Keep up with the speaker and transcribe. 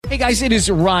Hey guys, it is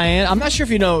Ryan. I'm not sure if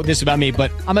you know this about me, but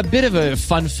I'm a bit of a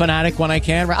fun fanatic when I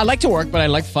can. I like to work, but I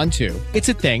like fun too. It's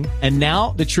a thing. And now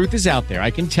the truth is out there.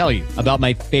 I can tell you about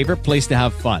my favorite place to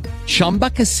have fun. Chumba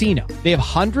Casino. They have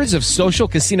hundreds of social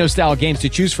casino style games to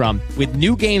choose from with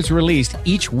new games released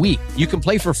each week. You can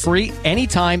play for free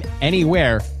anytime,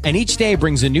 anywhere. And each day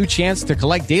brings a new chance to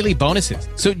collect daily bonuses.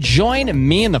 So join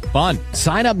me in the fun.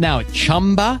 Sign up now at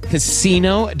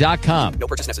ChumbaCasino.com. No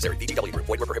purchase necessary. VGW Group.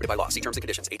 Void where prohibited by law. See terms and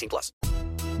conditions. 18+.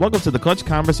 Welcome to the Clutch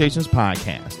Conversations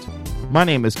podcast. My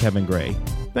name is Kevin Gray.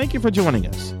 Thank you for joining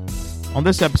us. On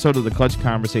this episode of the Clutch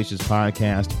Conversations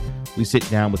podcast, we sit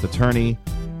down with attorney,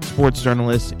 sports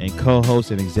journalist, and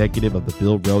co-host and executive of the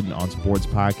Bill Rhoden on Sports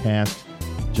podcast,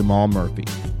 Jamal Murphy.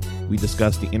 We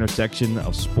discuss the intersection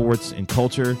of sports and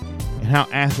culture and how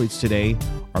athletes today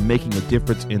are making a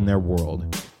difference in their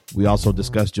world. We also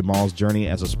discuss Jamal's journey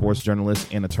as a sports journalist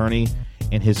and attorney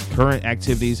and his current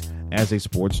activities as a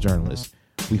sports journalist.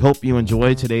 We hope you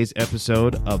enjoy today's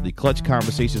episode of the Clutch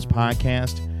Conversations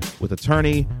podcast with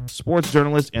attorney, sports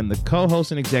journalist, and the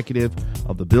co-host and executive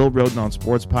of the Bill Rhoden on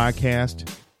Sports podcast,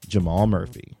 Jamal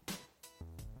Murphy.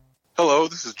 Hello,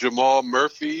 this is Jamal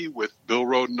Murphy with Bill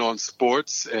Rhoden on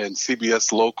Sports and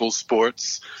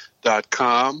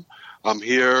CBSLocalSports.com. I'm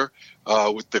here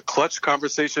with the Clutch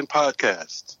Conversation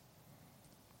podcast.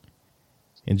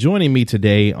 And joining me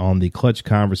today on the Clutch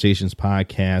Conversations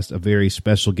podcast, a very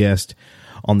special guest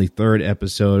on the third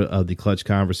episode of the Clutch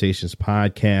Conversations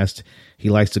podcast. He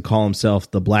likes to call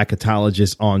himself the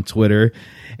Blackatologist on Twitter,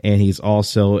 and he's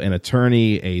also an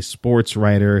attorney, a sports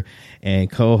writer,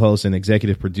 and co-host and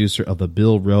executive producer of the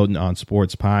Bill Rhoden on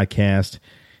Sports podcast.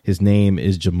 His name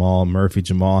is Jamal Murphy.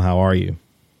 Jamal, how are you?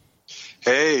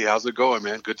 Hey, how's it going,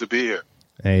 man? Good to be here.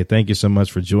 Hey, thank you so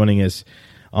much for joining us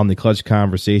on the Clutch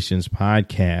Conversations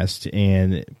podcast.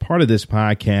 And part of this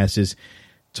podcast is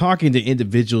talking to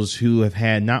individuals who have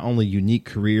had not only unique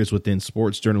careers within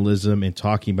sports journalism and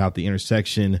talking about the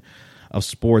intersection of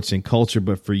sports and culture,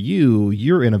 but for you,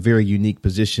 you're in a very unique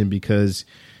position because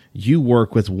you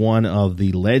work with one of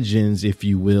the legends, if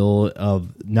you will,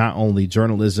 of not only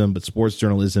journalism, but sports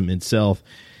journalism itself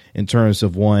in terms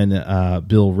of one,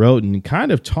 Bill Rhoden.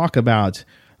 Kind of talk about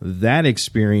that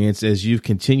experience as you've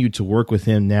continued to work with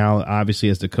him now, obviously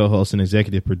as the co-host and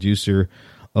executive producer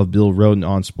of Bill Rhoden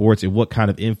on Sports, and what kind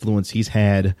of influence he's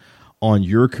had on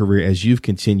your career as you've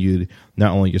continued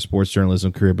not only your sports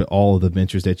journalism career, but all of the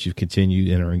ventures that you've continued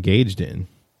and are engaged in.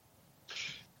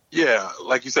 Yeah,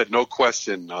 like you said, no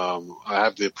question. I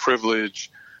have the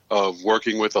privilege of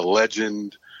working with a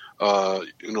legend,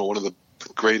 one of the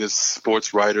greatest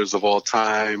sports writers of all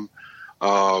time,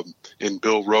 in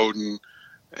Bill Rhoden.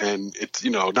 And it's,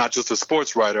 not just a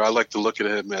sports writer. I like to look at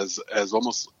him as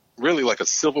almost really like a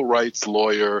civil rights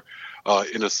lawyer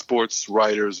in a sports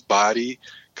writer's body,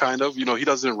 kind of. He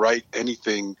doesn't write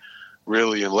anything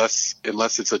really unless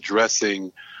it's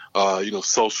addressing,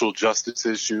 social justice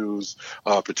issues,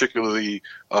 particularly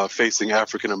facing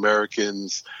African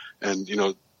Americans, and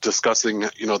discussing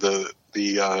the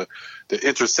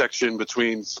intersection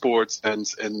between sports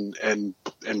and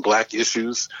Black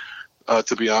issues.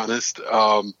 To be honest.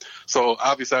 So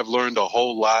obviously I've learned a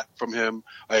whole lot from him.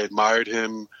 I admired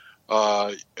him.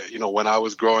 When I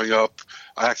was growing up,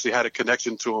 I actually had a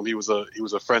connection to him. He was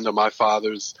a friend of my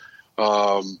father's,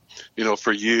 for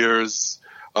years.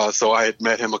 So I had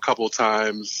met him a couple of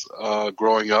times,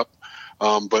 growing up.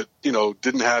 But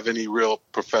didn't have any real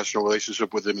professional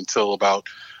relationship with him until about,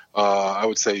 I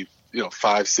would say,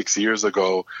 5-6 years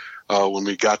ago, when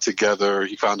we got together.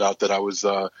 He found out that I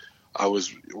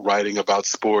was writing about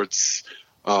sports,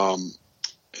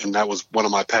 and that was one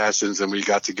of my passions. And we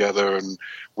got together and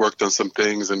worked on some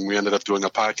things, and we ended up doing a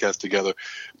podcast together.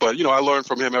 But, I learned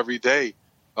from him every day,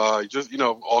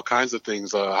 all kinds of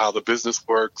things, how the business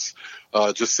works,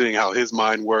 just seeing how his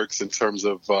mind works in terms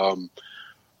of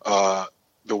the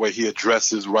way he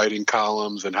addresses writing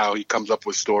columns and how he comes up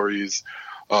with stories.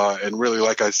 And really,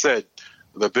 like I said,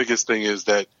 the biggest thing is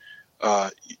that,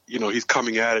 he's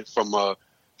coming at it from a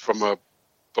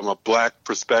Black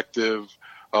perspective,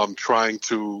 trying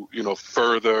to,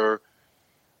 further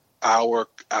our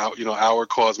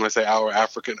cause. When I say our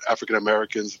African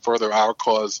Americans, further our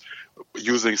cause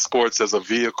using sports as a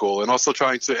vehicle, and also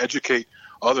trying to educate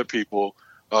other people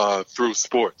through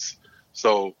sports.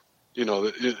 So,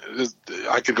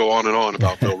 I could go on and on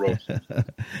about Bill Rhoden.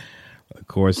 Of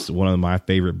course, one of my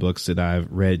favorite books that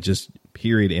I've read, just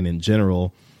period and in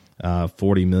general,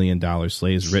 $40 Million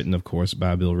Slaves, written, of course,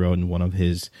 by Bill Rhoden, one of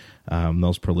his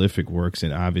most prolific works,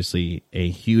 and obviously a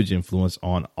huge influence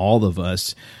on all of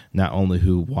us, not only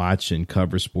who watch and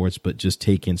cover sports, but just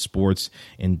take in sports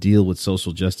and deal with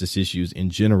social justice issues in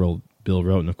general. Bill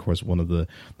Rhoden, of course, one of the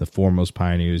foremost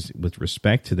pioneers with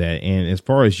respect to that. And as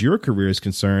far as your career is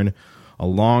concerned, a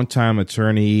longtime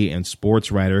attorney and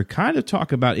sports writer, kind of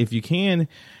talk about, if you can,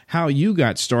 how you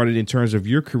got started in terms of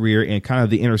your career and kind of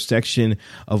the intersection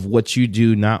of what you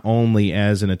do, not only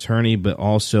as an attorney, but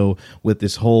also with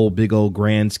this whole big old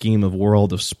grand scheme of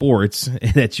world of sports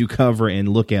that you cover and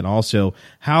look at, also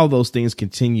how those things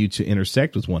continue to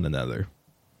intersect with one another.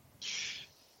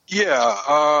 Yeah.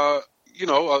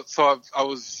 So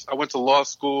I went to law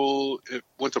school,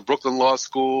 went to Brooklyn Law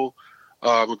School.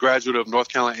 I'm a graduate of North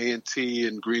Carolina A&T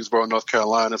in Greensboro, North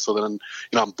Carolina. So then,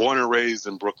 I'm born and raised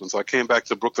in Brooklyn. So I came back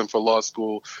to Brooklyn for law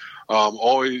school.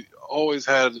 Always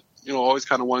had, always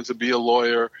kind of wanted to be a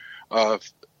lawyer.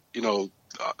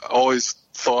 Always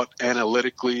thought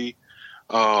analytically,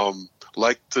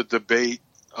 liked to debate.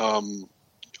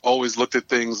 Always looked at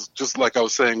things, just like I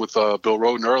was saying with Bill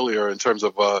Rhoden earlier, in terms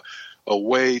of a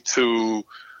way to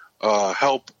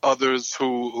help others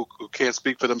who can't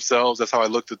speak for themselves. That's how I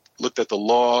looked at the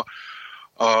law.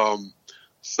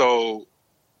 So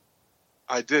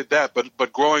I did that.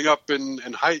 But growing up in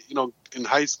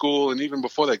high school and even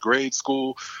before that, grade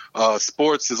school,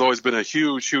 sports has always been a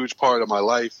huge part of my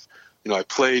life. I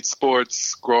played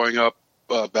sports growing up,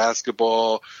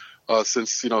 basketball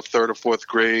since third or fourth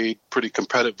grade, pretty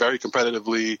competitive, very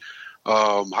competitively.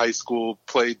 High school,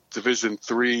 played Division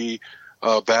III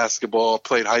basketball,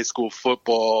 played high school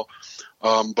football,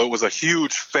 but was a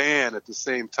huge fan at the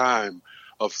same time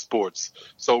of sports.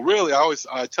 So really,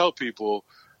 I tell people,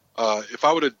 if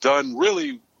I would have done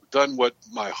what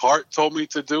my heart told me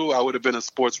to do, I would have been a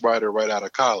sports writer right out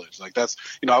of college. Like that's,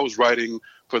 I was writing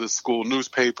for the school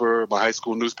newspaper, my high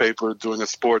school newspaper, doing a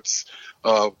sports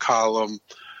column.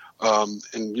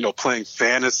 And playing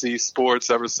fantasy sports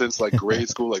ever since like grade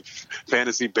school, like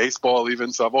fantasy baseball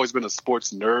even. So I've always been a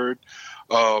sports nerd.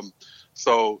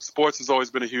 So sports has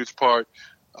always been a huge part.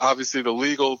 Obviously, the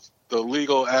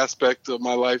legal aspect of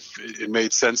my life, it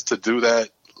made sense to do that.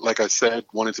 Like I said,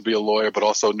 wanting to be a lawyer, but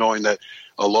also knowing that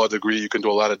a law degree, you can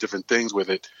do a lot of different things with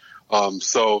it. But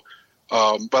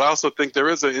I also think there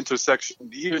is an intersection,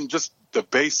 even just the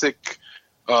basic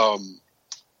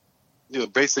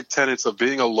basic tenets of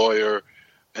being a lawyer,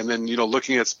 and then,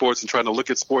 looking at sports and trying to look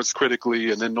at sports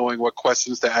critically, and then knowing what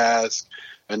questions to ask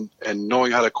and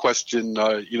knowing how to question,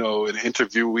 an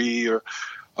interviewee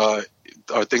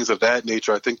or things of that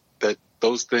nature. I think that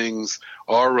those things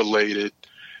are related.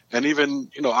 And even,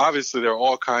 obviously there are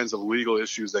all kinds of legal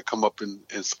issues that come up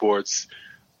in sports,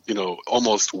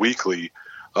 almost weekly,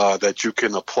 that you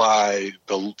can apply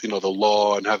the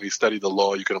law, and having studied the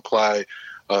law, you can apply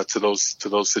to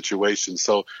those situations.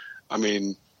 So, I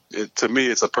mean, to me,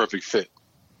 it's a perfect fit.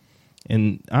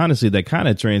 And honestly, that kind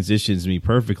of transitions me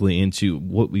perfectly into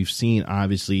what we've seen,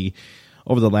 obviously,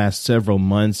 over the last several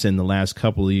months and the last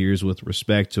couple of years with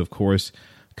respect to, of course,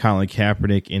 Colin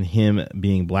Kaepernick and him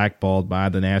being blackballed by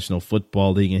the National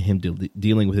Football League and him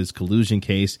dealing with his collusion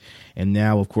case. And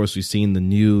now, of course, we've seen the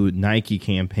new Nike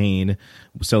campaign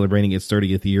celebrating its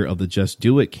 30th year of the Just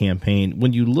Do It campaign.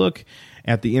 When you look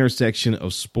at the intersection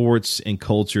of sports and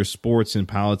culture, sports and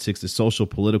politics, the social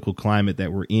political climate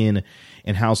that we're in,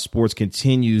 and how sports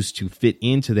continues to fit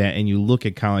into that, and you look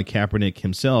at Colin Kaepernick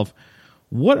himself,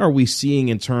 what are we seeing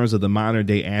in terms of the modern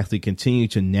day athlete continue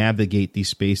to navigate these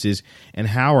spaces, and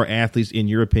how are athletes, in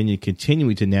your opinion,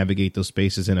 continuing to navigate those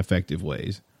spaces in effective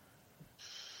ways?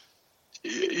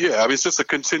 Yeah, I mean, it's just a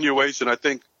continuation. I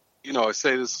think, I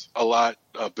say this a lot.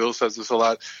 Bill says this a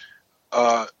lot.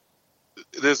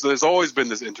 There's always been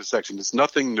this intersection. It's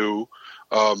nothing new.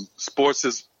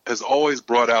 Sports has always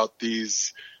brought out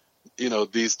these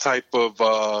type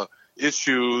of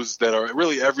issues that are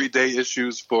really everyday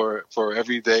issues for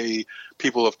everyday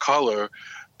people of color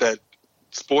that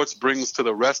sports brings to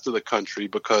the rest of the country,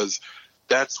 because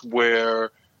that's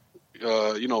where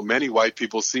many white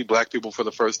people see black people for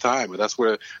the first time, and that's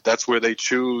where they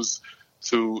choose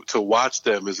to watch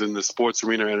them, is in the sports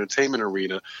arena, entertainment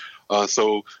arena.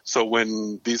 So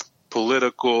when these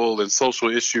political and social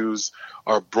issues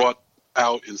are brought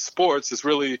out in sports, it's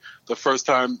really the first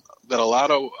time that a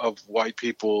lot of white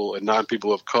people and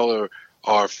non-people of color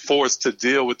are forced to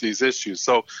deal with these issues.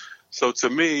 So to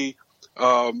me,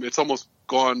 it's almost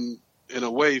gone in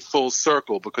a way full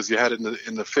circle, because you had in the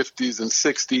 50s and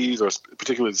 60s, or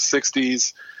particularly the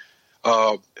 60s,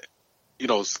 a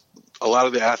lot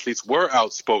of the athletes were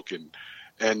outspoken,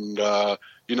 and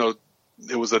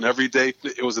it was an everyday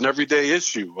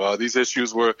issue. These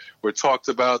issues were talked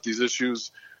about. These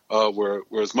issues were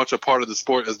as much a part of the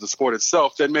sport as the sport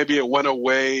itself. Then maybe it went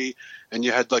away, and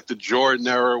you had like the Jordan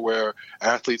era where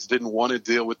athletes didn't want to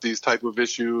deal with these type of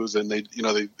issues, and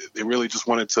they really just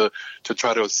wanted to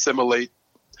try to assimilate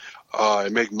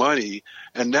and make money.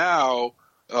 And now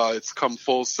it's come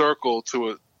full circle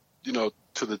to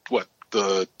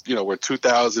we're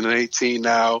 2018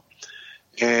 now.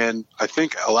 And I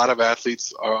think a lot of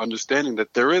athletes are understanding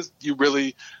that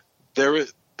the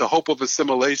hope of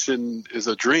assimilation is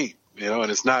a dream,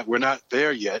 and we're not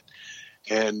there yet.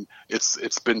 And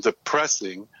it's been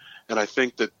depressing. And I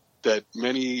think that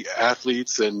many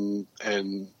athletes and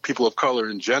people of color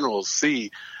in general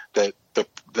see that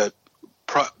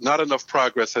not enough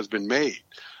progress has been made.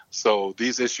 So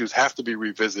these issues have to be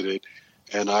revisited.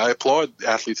 And I applaud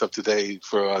athletes of today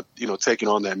for, taking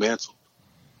on that mantle.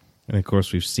 And, of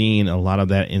course, we've seen a lot of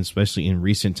that, especially in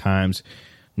recent times,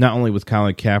 not only with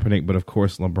Colin Kaepernick, but, of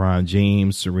course, LeBron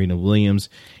James, Serena Williams,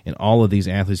 and all of these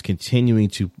athletes continuing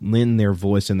to lend their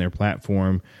voice and their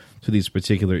platform to these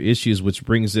particular issues, which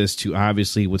brings us to,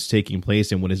 obviously, what's taking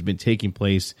place and what has been taking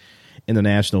place in the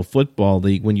National Football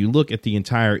League. When you look at the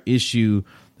entire issue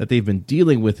that they've been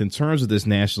dealing with in terms of this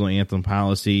national anthem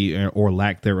policy or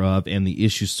lack thereof and the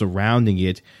issues surrounding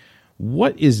it,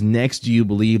 what is next, do you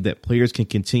believe, that players can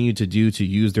continue to do to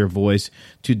use their voice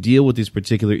to deal with these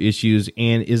particular issues?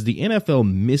 And is the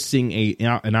NFL missing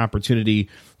an opportunity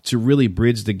to really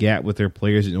bridge the gap with their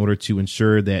players in order to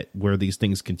ensure that where these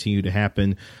things continue to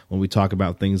happen, when we talk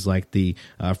about things like the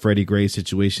Freddie Gray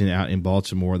situation out in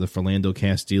Baltimore, the Philando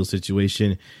Castile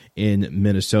situation in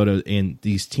Minnesota, and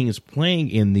these teams playing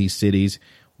in these cities,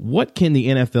 what can the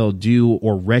NFL do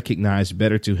or recognize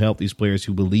better to help these players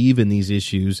who believe in these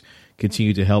issues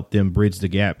continue to help them bridge the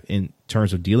gap in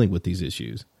terms of dealing with these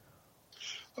issues?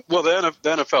 Well, the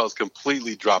NFL has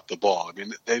completely dropped the ball. I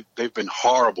mean, they've been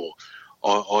horrible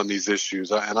on these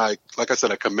issues. And I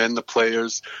commend the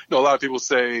players. A lot of people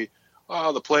say,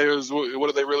 "Oh, the players, what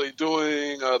are they really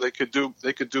doing? They could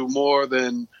do more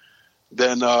than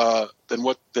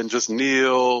just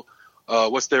kneel.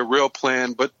 What's their real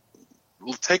plan?" But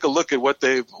take a look at what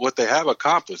they have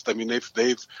accomplished. I mean, they've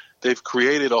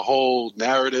created a whole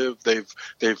narrative.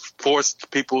 They've forced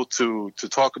people to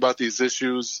talk about these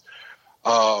issues.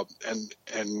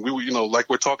 And we, like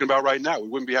we're talking about right now, we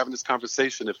wouldn't be having this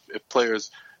conversation if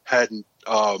players hadn't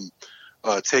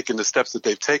taken the steps that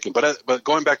they've taken. But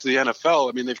going back to the NFL,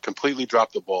 I mean, they've completely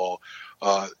dropped the ball.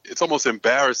 It's almost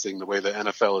embarrassing the way the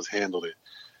NFL has handled it.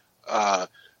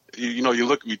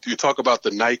 You talk about the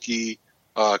Nike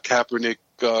Kaepernick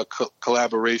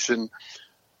collaboration.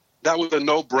 That was a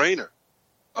no-brainer.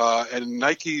 And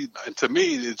Nike, to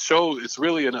me, it's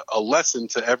really a lesson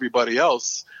to everybody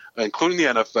else, including the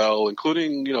NFL,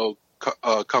 including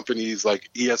companies like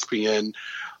ESPN,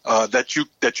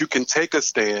 that you can take a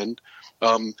stand.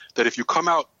 That if you come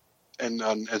out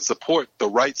and support the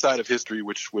right side of history,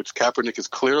 which Kaepernick is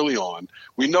clearly on,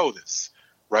 we know this,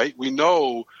 right? We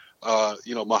know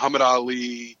Muhammad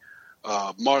Ali,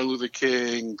 Martin Luther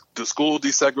King, the school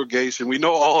desegregation. We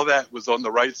know all of that was on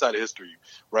the right side of history,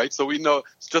 right? So we know,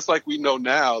 it's just like we know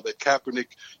now that Kaepernick,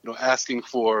 asking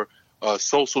for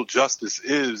social justice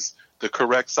is the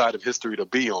correct side of history to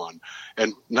be on.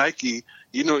 And Nike,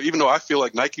 even though I feel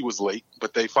like Nike was late,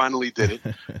 but they finally did it,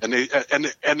 and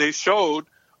they showed.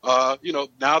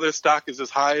 Now their stock is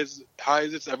as high as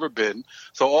it's ever been.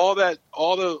 So all the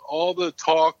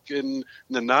talk and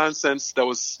the nonsense that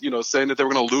was, saying that they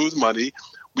were going to lose money,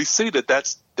 we see that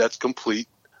that's complete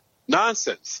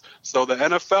nonsense. So the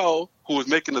NFL, who was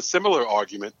making a similar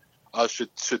argument, should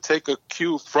take a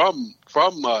cue from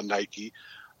Nike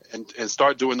and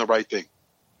start doing the right thing.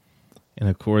 And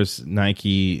of course,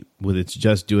 Nike, with its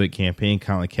Just Do It campaign,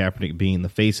 Colin Kaepernick being the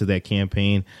face of that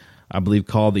campaign, I believe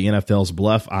called the NFL's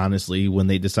bluff, honestly, when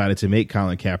they decided to make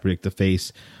Colin Kaepernick the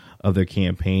face of their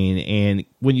campaign. And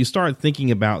when you start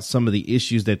thinking about some of the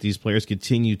issues that these players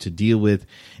continue to deal with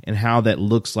and how that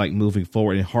looks like moving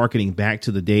forward, and hearkening back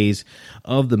to the days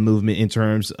of the movement in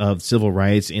terms of civil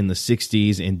rights in the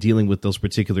 60s and dealing with those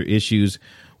particular issues,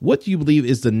 what do you believe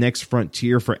is the next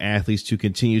frontier for athletes to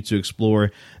continue to explore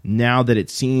now that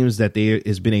it seems that there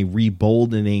has been a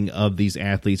reboldening of these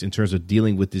athletes in terms of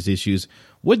dealing with these issues?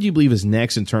 What do you believe is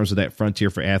next in terms of that frontier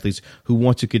for athletes who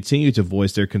want to continue to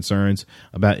voice their concerns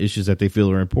about issues that they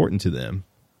feel are important to them?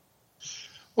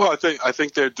 Well, I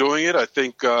think they're doing it. I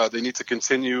think they need to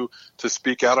continue to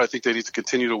speak out. I think they need to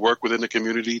continue to work within the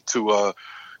community to, a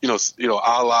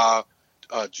la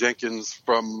Jenkins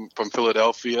from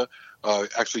Philadelphia.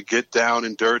 Actually get down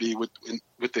and dirty with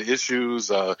the issues.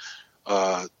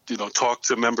 talk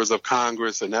to members of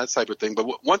Congress and that type of thing.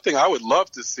 But one thing I would love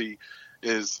to see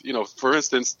is, for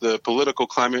instance, the political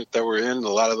climate that we're in. A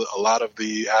lot of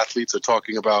the athletes are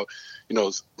talking about,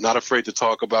 not afraid to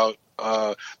talk about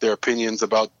their opinions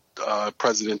about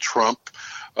President Trump.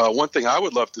 One thing I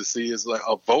would love to see is like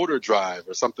a voter drive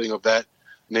or something of that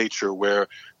nature, where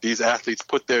these athletes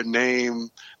put their name,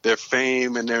 their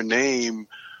fame, and their name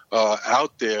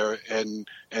out there and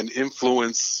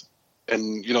influence.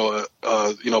 And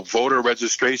voter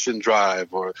registration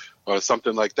drive or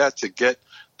something like that to get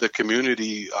the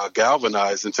community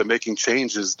galvanized into making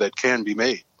changes that can be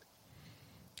made.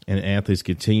 And athletes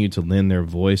continue to lend their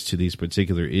voice to these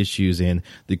particular issues, and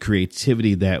the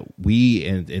creativity that we,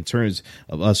 in terms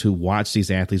of us who watch these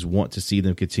athletes, want to see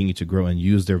them continue to grow and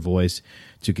use their voice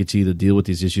to continue to deal with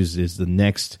these issues is the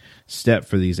next step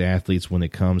for these athletes when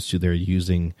it comes to their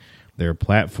using their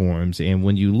platforms. And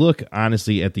when you look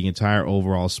honestly at the entire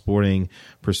overall sporting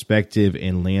perspective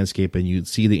and landscape, and you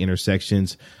see the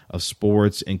intersections of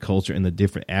sports and culture and the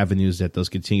different avenues that those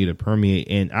continue to permeate,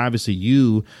 and obviously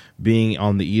you being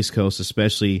on the East Coast,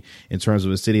 especially in terms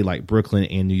of a city like Brooklyn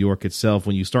and New York itself,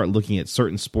 when you start looking at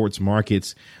certain sports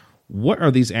markets, what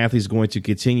are these athletes going to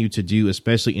continue to do,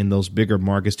 especially in those bigger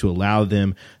markets, to allow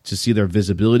them to see their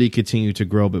visibility continue to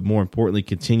grow, but more importantly,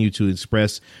 continue to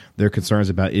express their concerns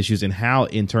about issues? And how,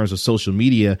 in terms of social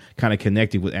media, kind of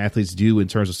connecting with athletes do in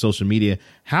terms of social media,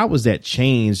 how was that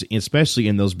changed, especially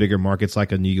in those bigger markets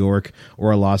like a New York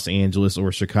or a Los Angeles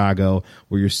or Chicago,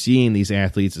 where you're seeing these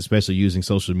athletes, especially using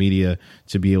social media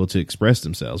to be able to express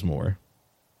themselves more?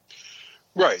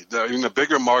 Right. In the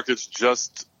bigger markets,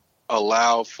 just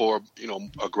allow for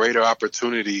a greater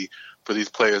opportunity for these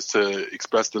players to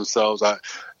express themselves.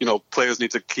 Players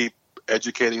need to keep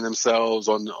educating themselves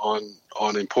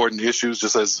on important issues,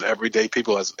 just as everyday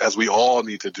people, as we all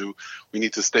need to do. We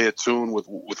need to stay attuned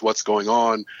with what's going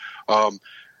on.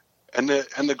 And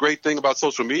the great thing about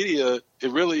social media,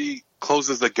 it really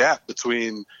closes the gap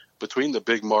between the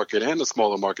big market and the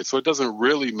smaller market. So it doesn't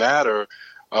really matter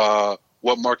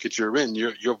what market you're in.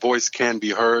 Your voice can be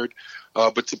heard.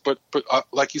 But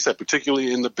like you said,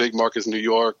 particularly in the big markets, New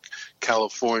York,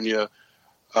 California,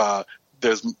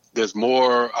 there's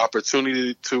more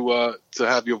opportunity to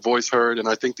have your voice heard, and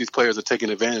I think these players are taking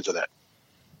advantage of that.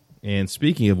 And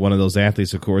speaking of one of those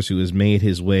athletes, of course, who has made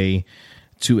his way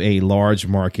to a large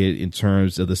market in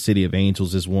terms of the City of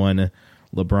Angels, is one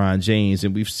LeBron James.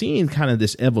 And we've seen kind of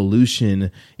this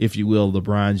evolution, if you will,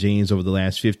 LeBron James over the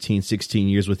last 15, 16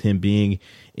 years, with him being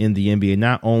in the NBA,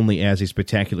 not only as a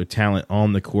spectacular talent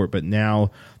on the court, but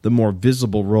now the more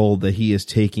visible role that he is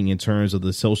taking in terms of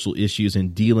the social issues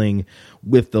and dealing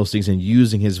with those things and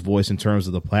using his voice in terms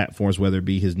of the platforms, whether it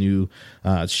be his new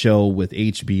show with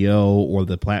HBO or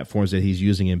the platforms that he's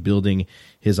using in building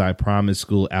his I Promise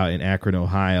School out in Akron,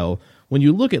 Ohio. When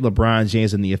you look at LeBron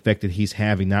James and the effect that he's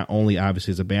having, not only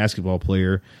obviously as a basketball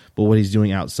player, but what he's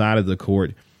doing outside of the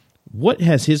court, what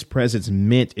has his presence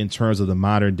meant in terms of the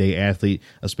modern day athlete,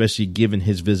 especially given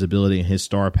his visibility and his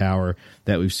star power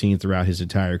that we've seen throughout his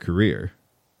entire career?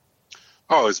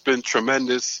 Oh, it's been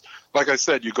tremendous. Like I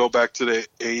said, you go back to the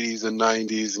 80s and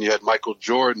 90s and you had Michael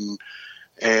Jordan,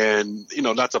 and,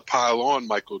 not to pile on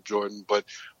Michael Jordan, but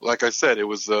like I said, it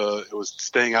was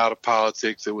staying out of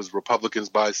politics. It was Republicans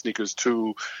buy sneakers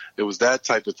too. It was that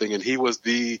type of thing. And he was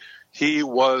the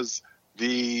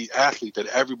athlete that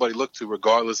everybody looked to,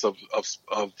 regardless of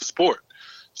sport.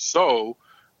 So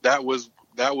that was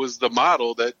the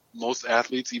model that most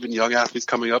athletes, even young athletes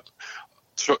coming up,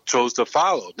 chose to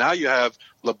follow. Now you have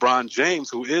LeBron James,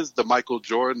 who is the Michael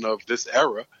Jordan of this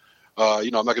era.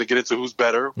 I'm not going to get into who's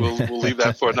better. We'll leave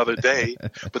that for another day.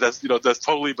 But that's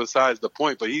totally besides the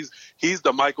point. But he's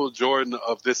the Michael Jordan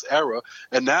of this era,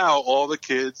 and now all the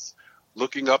kids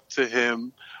looking up to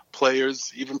him,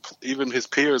 players, even his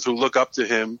peers who look up to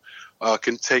him,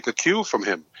 can take a cue from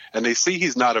him, and they see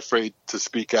he's not afraid to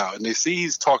speak out, and they see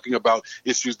he's talking about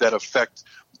issues that affect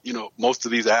most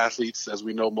of these athletes. As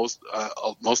we know,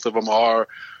 most of them are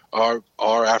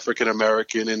African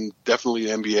American, and definitely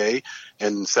NBA,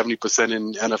 and 70%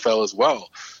 in NFL as well.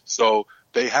 So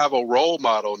they have a role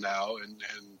model now, and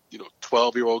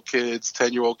 12-year-old kids,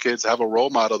 10-year-old kids have a role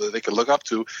model that they can look up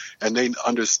to, and they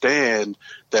understand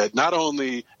that not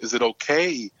only is it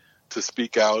okay to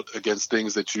speak out against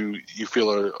things that you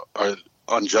feel are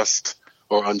unjust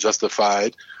or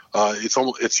unjustified,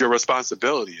 it's your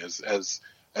responsibility, as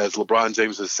LeBron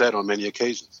James has said on many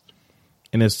occasions.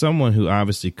 And as someone who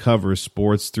obviously covers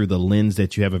sports through the lens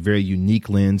that you have, a very unique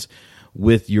lens,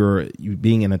 with you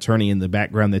being an attorney in the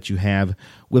background that you have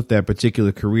with that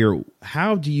particular career,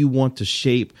 how do you want to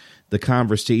shape the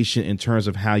conversation in terms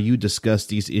of how you discuss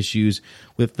these issues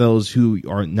with those who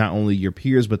are not only your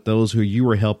peers, but those who you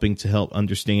are helping to help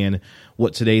understand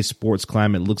what today's sports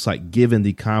climate looks like, given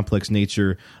the complex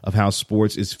nature of how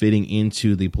sports is fitting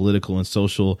into the political and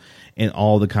social and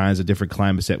all the kinds of different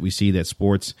climates that we see that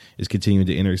sports is continuing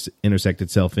to intersect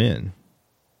itself in?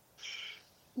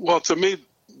 Well, to me,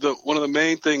 one of the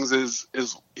main things is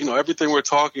everything we're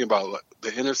talking about, like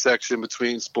the intersection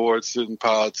between sports and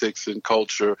politics and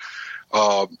culture.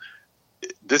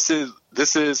 This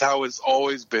is how it's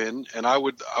always been, and I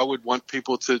would want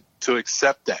people to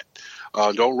accept that.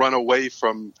 Don't run away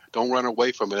from it.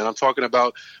 And I'm talking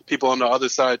about people on the other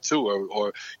side too,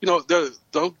 or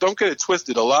don't get it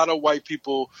twisted. A lot of white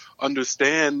people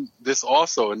understand this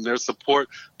also, and their support.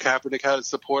 Kaepernick has the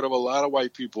support of a lot of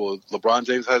white people. LeBron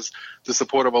James has the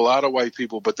support of a lot of white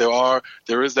people. But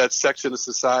there is that section of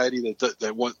society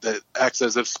that acts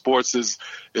as if sports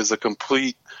is a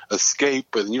complete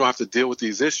escape, and you don't have to deal with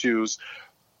these issues.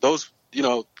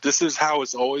 This is how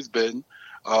it's always been.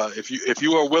 If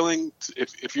you are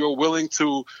willing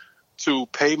to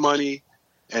pay money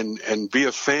and be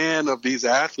a fan of these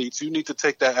athletes, you need to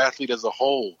take that athlete as a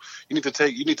whole. You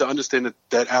need to understand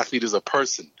that athlete is a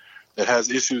person that has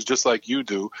issues just like you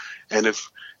do. And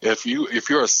if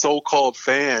you're a so-called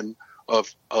fan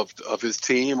of his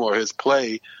team or his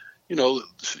play,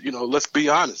 let's be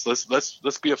honest.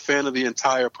 Let's be a fan of the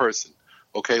entire person.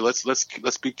 Okay, let's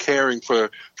be caring for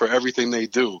everything they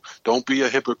do. Don't be a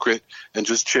hypocrite and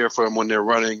just cheer for them when they're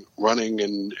running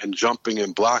and jumping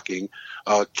and blocking.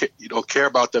 Care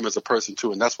about them as a person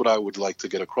too, and that's what I would like to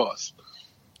get across.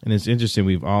 And it's interesting.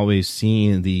 We've always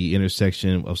seen the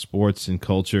intersection of sports and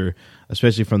culture,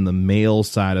 especially from the male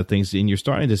side of things, and you're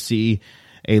starting to see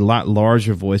a lot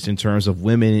larger voice in terms of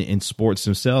women in sports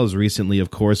themselves. Recently,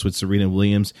 of course, with Serena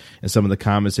Williams and some of the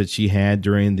comments that she had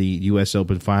during the U.S.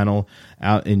 Open final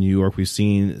out in New York. We've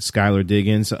seen Skylar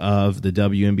Diggins of the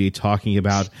WNBA talking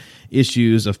about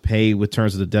issues of pay with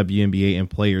terms of the WNBA and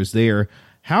players there.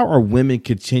 How are women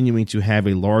continuing to have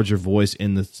a larger voice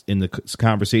in the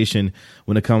conversation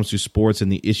when it comes to sports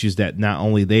and the issues that not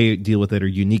only they deal with that are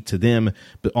unique to them,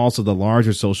 but also the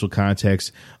larger social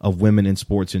context of women in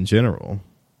sports in general?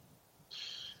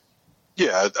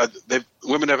 Yeah,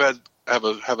 women have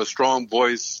a strong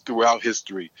voice throughout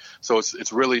history, so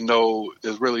there's really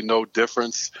no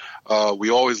difference. We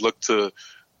always look to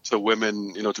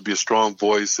women, to be a strong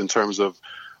voice in terms of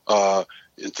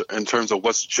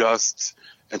what's just,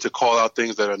 and to call out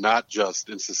things that are not just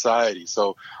in society.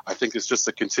 So I think it's just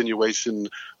a continuation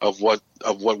of what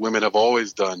women have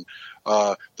always done.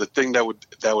 The thing that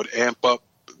would amp up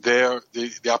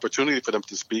the opportunity for them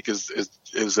to speak is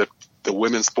that the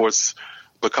women's sports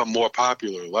become more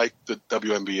popular, like the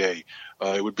WNBA.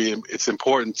 It's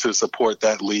important to support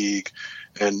that league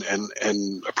and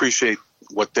appreciate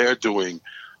what they're doing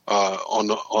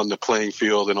on the playing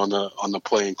field and on the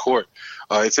playing court.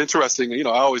 It's interesting. I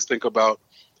always think about,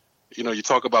 you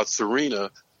talk about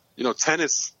Serena.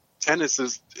 Tennis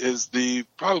is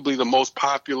probably the most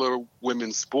popular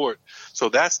women's sport. So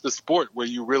that's the sport where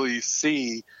you really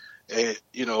see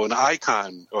an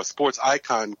icon or a sports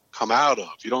icon come out of.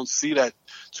 You don't see that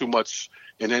too much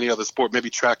in any other sport, maybe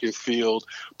track and field,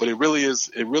 but we really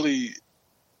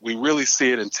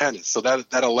see it in tennis. So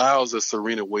that allows a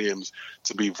Serena Williams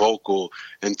to be vocal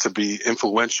and to be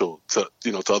influential to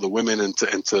other women and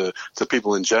to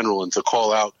people in general, and to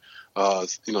call out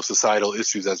societal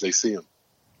issues as they see them.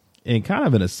 And kind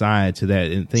of an aside to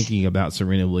that, in thinking about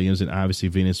Serena Williams and obviously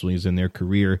Venus Williams and their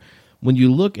career, when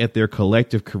you look at their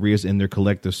collective careers and their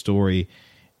collective story,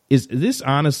 is this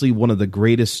honestly one of the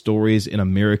greatest stories in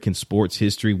American sports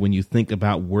history when you think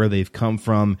about where they've come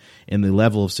from and the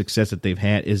level of success that they've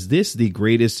had? Is this the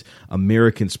greatest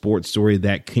American sports story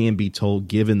that can be told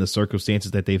given the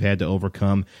circumstances that they've had to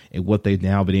overcome and what they've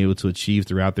now been able to achieve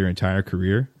throughout their entire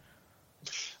career?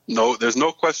 No, there's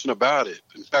no question about it.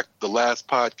 In fact, the last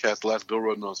Bill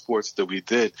Rhoden on Sports that we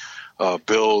did,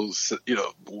 Bill,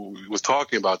 was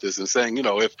talking about this and saying,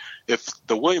 if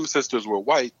the Williams sisters were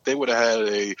white, they would have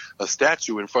had a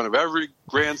statue in front of every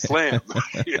Grand Slam.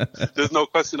 There's no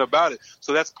question about it.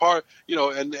 So that's part,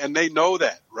 and they know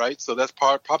that, right? So that's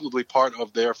probably part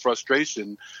of their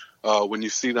frustration when you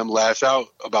see them lash out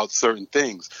about certain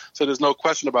things. So there's no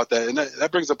question about that. And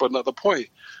that brings up another point.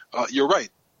 You're right.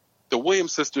 The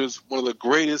Williams sisters, one of the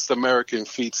greatest American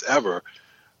feats ever,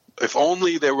 if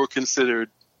only they were considered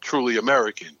truly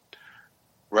American,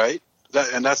 right?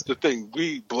 And that's the thing.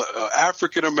 We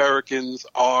African Americans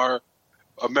are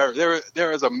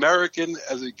they're as American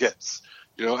as it gets.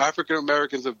 You know, African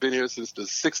Americans have been here since the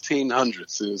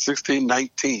 1600s,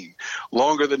 1619,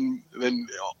 longer than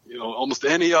almost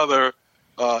any other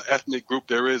ethnic group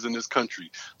there is in this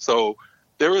country. So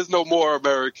there is no more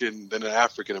American than an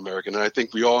African American, and I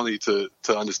think we all need to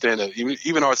understand that.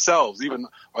 Even ourselves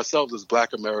as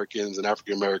Black Americans and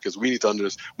African Americans, we need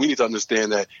to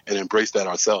understand that and embrace that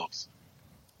ourselves.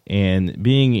 And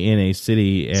being in a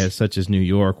city as such as New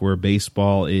York, where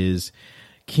baseball is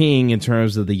king in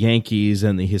terms of the Yankees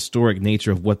and the historic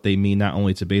nature of what they mean not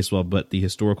only to baseball but the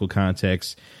historical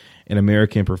context in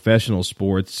American professional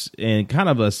sports, and kind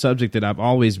of a subject that I've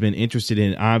always been interested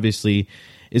in, obviously,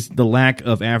 is the lack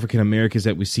of African Americans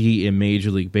that we see in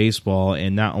Major League Baseball.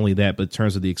 And not only that, but in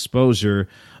terms of the exposure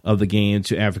of the game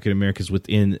to African Americans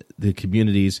within the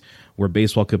communities where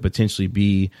baseball could potentially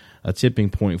be a tipping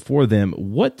point for them.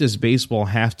 What does baseball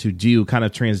have to do, kind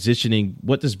of transitioning,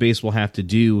 what does baseball have to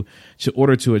do to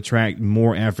order to attract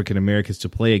more African Americans to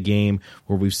play a game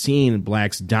where we've seen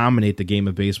blacks dominate the game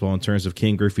of baseball in terms of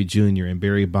Ken Griffey Jr. and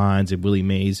Barry Bonds and Willie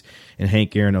Mays and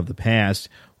Hank Aaron of the past?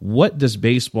 What does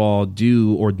baseball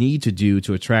do or need to do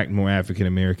to attract more African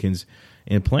Americans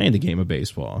in playing the game of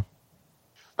baseball?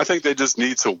 I think they just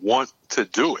need to want to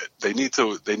do it. They need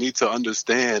to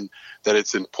understand that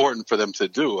it's important for them to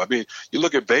do. I mean, you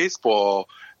look at baseball,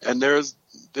 and there's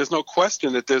no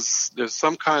question that there's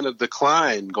some kind of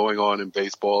decline going on in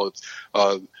baseball. It's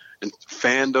and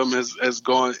fandom has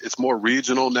gone. It's more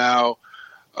regional now.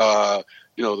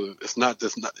 It's not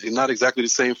exactly the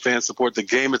same fan support. The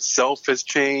game itself has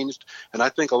changed, and I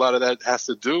think a lot of that has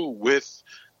to do with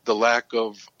the lack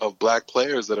of black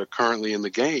players that are currently in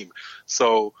the game.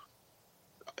 So,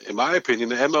 in my opinion,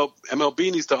 the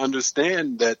MLB needs to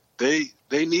understand that they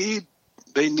need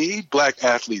black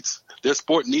athletes. Their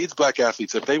sport needs black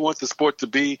athletes. If they want the sport to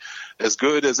be as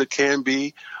good as it can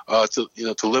be, to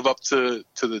live up to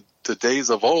the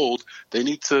days of old, they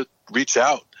need to reach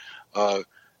out.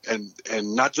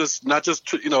 And not just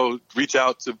reach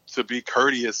out to be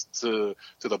courteous to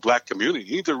the black community.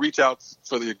 You need to reach out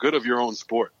for the good of your own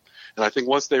sport. And I think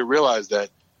once they realize that,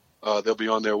 they'll be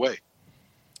on their way.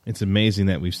 It's amazing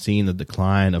that we've seen the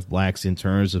decline of blacks in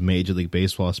terms of Major League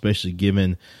Baseball, especially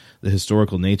given the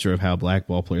historical nature of how black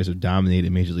ball players have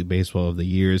dominated Major League Baseball over the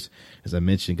years. As I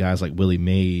mentioned, guys like Willie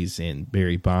Mays and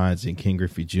Barry Bonds and Ken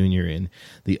Griffey Jr. and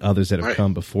the others that have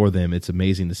come before them. It's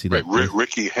amazing to see that.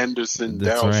 Ricky Henderson,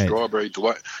 Darryl Strawberry,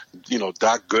 Dwight,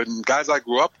 Doc Gooden, guys I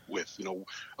grew up with,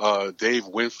 Dave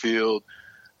Winfield.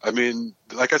 I mean,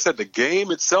 like I said, the game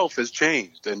itself has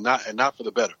changed and not for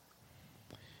the better.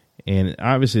 And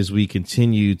obviously, as we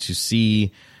continue to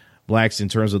see blacks in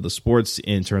terms of the sports,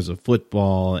 in terms of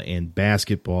football and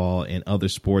basketball and other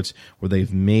sports where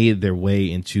they've made their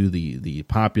way into the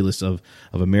populace of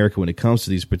America when it comes to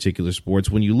these particular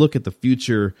sports, when you look at the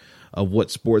future of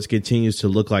what sports continues to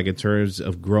look like in terms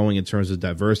of growing, in terms of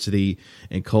diversity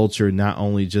and culture, not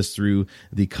only just through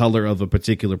the color of a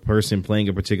particular person playing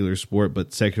a particular sport,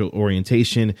 but sexual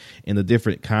orientation and the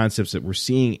different concepts that we're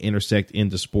seeing intersect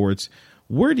into sports,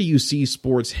 where do you see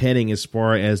sports heading as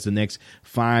far as the next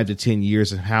 5 to 10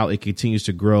 years and how it continues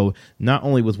to grow, not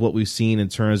only with what we've seen in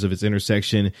terms of its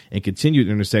intersection and continued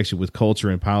intersection with culture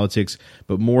and politics,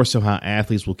 but more so how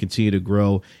athletes will continue to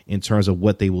grow in terms of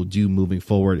what they will do moving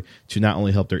forward to not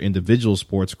only help their individual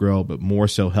sports grow, but more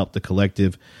so help the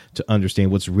collective to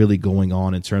understand what's really going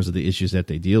on in terms of the issues that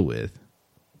they deal with?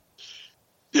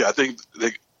 Yeah, I think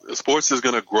sports is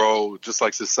going to grow just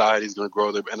like society is going to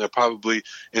grow, and they're probably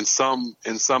in some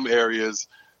areas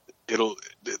they'll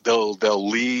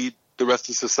lead the rest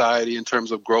of society in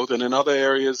terms of growth, and in other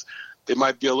areas they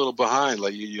might be a little behind.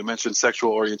 Like you mentioned,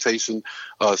 sexual orientation,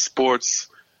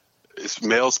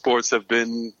 male sports have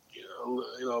been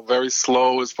very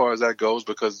slow as far as that goes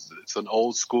because it's an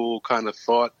old school kind of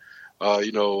thought,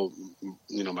 machismo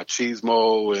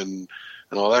and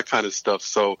all that kind of stuff.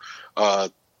 So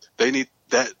they need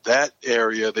that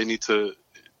area. They need to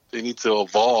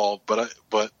evolve, but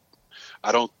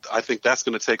I think that's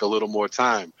going to take a little more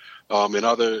time. In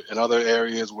other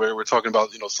areas where we're talking about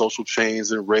social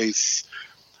change and race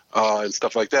and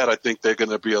stuff like that, I think they're going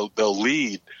to they'll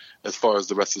lead as far as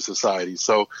the rest of society.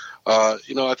 So I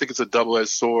think it's a double-edged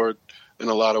sword in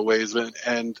a lot of ways,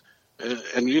 and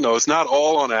it's not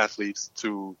all on athletes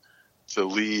to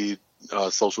lead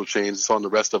social change. It's on the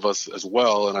rest of us as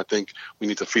well, and I think we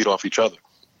need to feed off each other.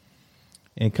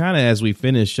 And kind of as we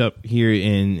finish up here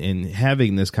in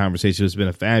having this conversation, it's been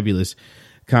a fabulous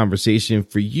conversation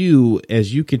for you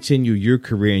as you continue your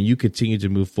career and you continue to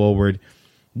move forward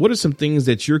What are some things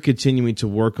that you're continuing to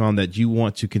work on that you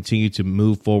want to continue to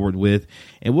move forward with?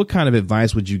 And what kind of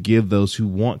advice would you give those who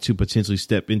want to potentially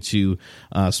step into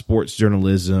sports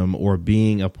journalism or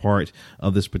being a part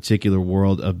of this particular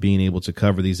world of being able to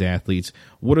cover these athletes?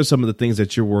 What are some of the things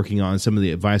that you're working on, some of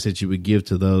the advice that you would give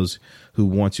to those who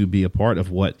want to be a part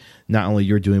of what not only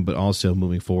you're doing, but also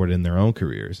moving forward in their own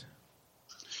careers?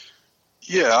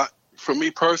 Yeah, for me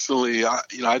personally, I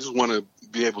just want to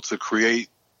be able to create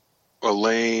a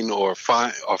lane or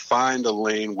find a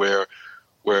lane where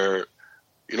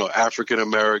African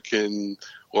American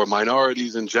or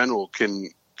minorities in general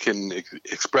can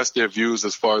express their views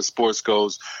as far as sports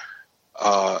goes,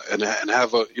 and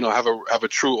have a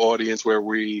true audience where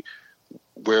we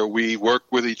work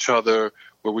with each other,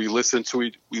 where we listen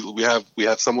to we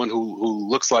have someone who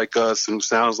looks like us and who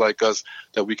sounds like us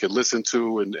that we can listen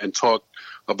to and talk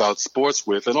about sports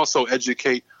with, and also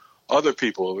educate other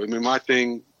people. I mean, my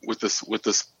thing with the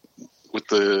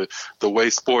way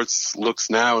sports looks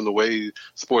now and the way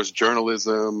sports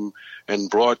journalism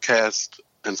and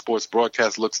sports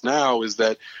broadcast looks now is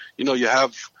that, you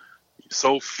have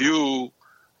so few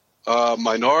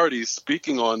minorities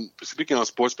speaking on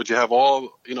sports, but you have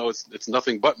all, it's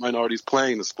nothing but minorities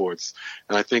playing the sports.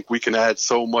 And I think we can add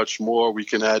so much more. We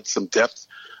can add some depth,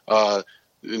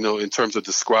 in terms of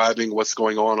describing what's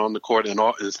going on the court and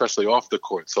especially off the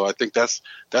court. So I think that's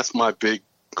my big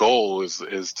goal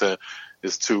is to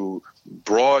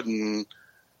broaden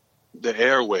the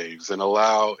airwaves and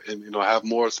allow and have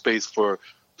more space for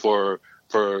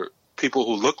people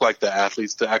who look like the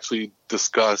athletes to actually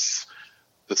discuss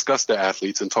the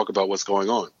athletes and talk about what's going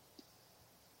on.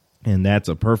 And that's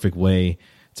a perfect way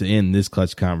to end this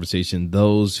Clutch conversation.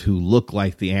 Those who look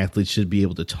like the athletes should be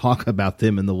able to talk about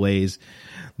them in the ways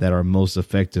that are most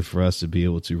effective for us to be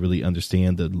able to really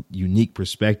understand the unique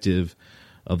perspective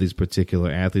of these particular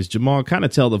athletes. Jamal, kind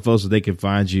of tell the folks that they can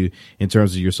find you in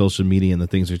terms of your social media and the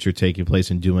things that you're taking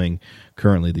place and doing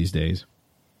currently these days.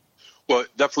 Well,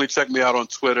 definitely check me out on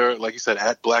Twitter. Like you said,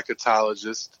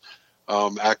 @Blackatologist,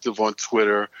 active on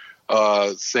Twitter.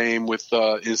 Same with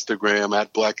Instagram,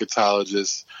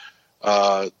 @Blackatologist.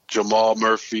 Jamal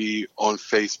Murphy on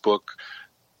Facebook.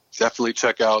 Definitely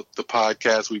check out the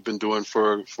podcast we've been doing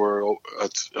for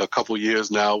a couple years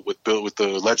now with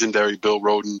the legendary Bill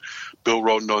Rhoden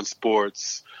on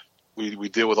Sports. We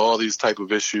deal with all these type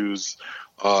of issues.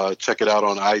 Check it out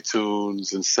on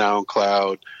iTunes and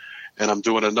SoundCloud. And I'm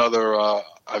doing another.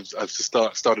 I've just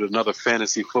started another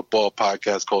fantasy football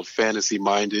podcast called Fantasy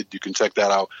Minded. You can check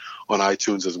that out on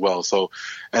iTunes as well. So,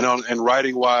 and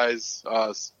writing wise,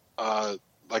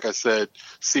 like I said,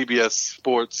 CBS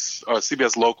Sports or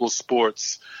CBS Local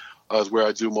Sports is where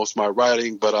I do most of my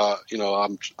writing. But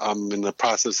I'm in the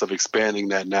process of expanding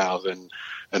that now,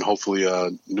 and hopefully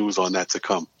news on that to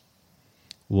come.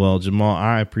 Well, Jamal,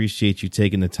 I appreciate you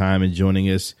taking the time and joining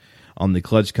us on the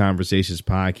Clutch Conversations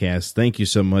podcast. Thank you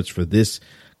so much for this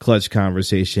Clutch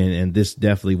conversation, and this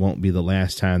definitely won't be the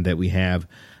last time that we have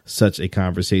such a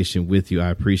conversation with you. I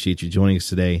appreciate you joining us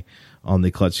today on the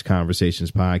Clutch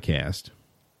Conversations podcast.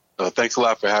 Thanks a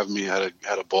lot for having me. I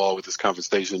had a ball with this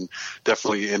conversation.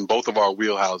 Definitely in both of our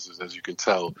wheelhouses, as you can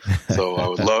tell. So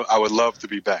I would love to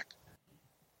be back.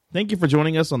 Thank you for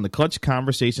joining us on the Clutch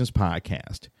Conversations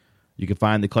podcast. You can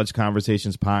find the Clutch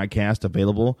Conversations podcast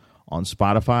available on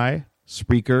Spotify,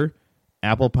 Spreaker,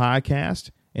 Apple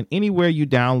Podcast, and anywhere you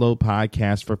download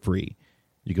podcasts for free.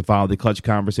 You can follow the Clutch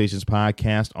Conversations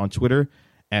podcast on Twitter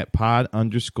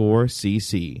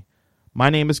 @pod_CC. My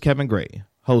name is Kevin Gray,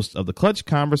 host of the Clutch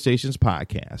Conversations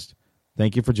podcast.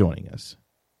 Thank you for joining us.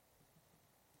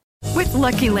 With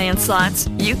Lucky Land Slots,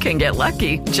 you can get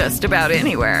lucky just about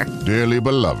anywhere. Dearly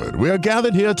beloved, we are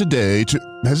gathered here today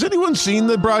to... Has anyone seen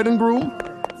the bride and groom?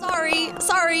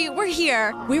 Sorry, we're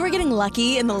here. We were getting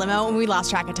lucky in the limo and we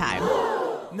lost track of time.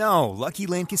 No, Lucky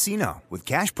Land Casino, with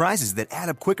cash prizes that add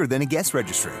up quicker than a guest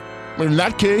registry. In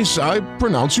that case, I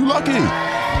pronounce you lucky.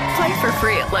 Play for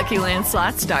free at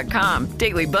LuckyLandSlots.com.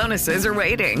 Daily bonuses are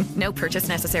waiting. No purchase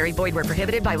necessary. Void where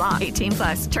prohibited by law.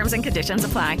 18+. Terms and conditions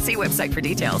apply. See website for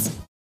details.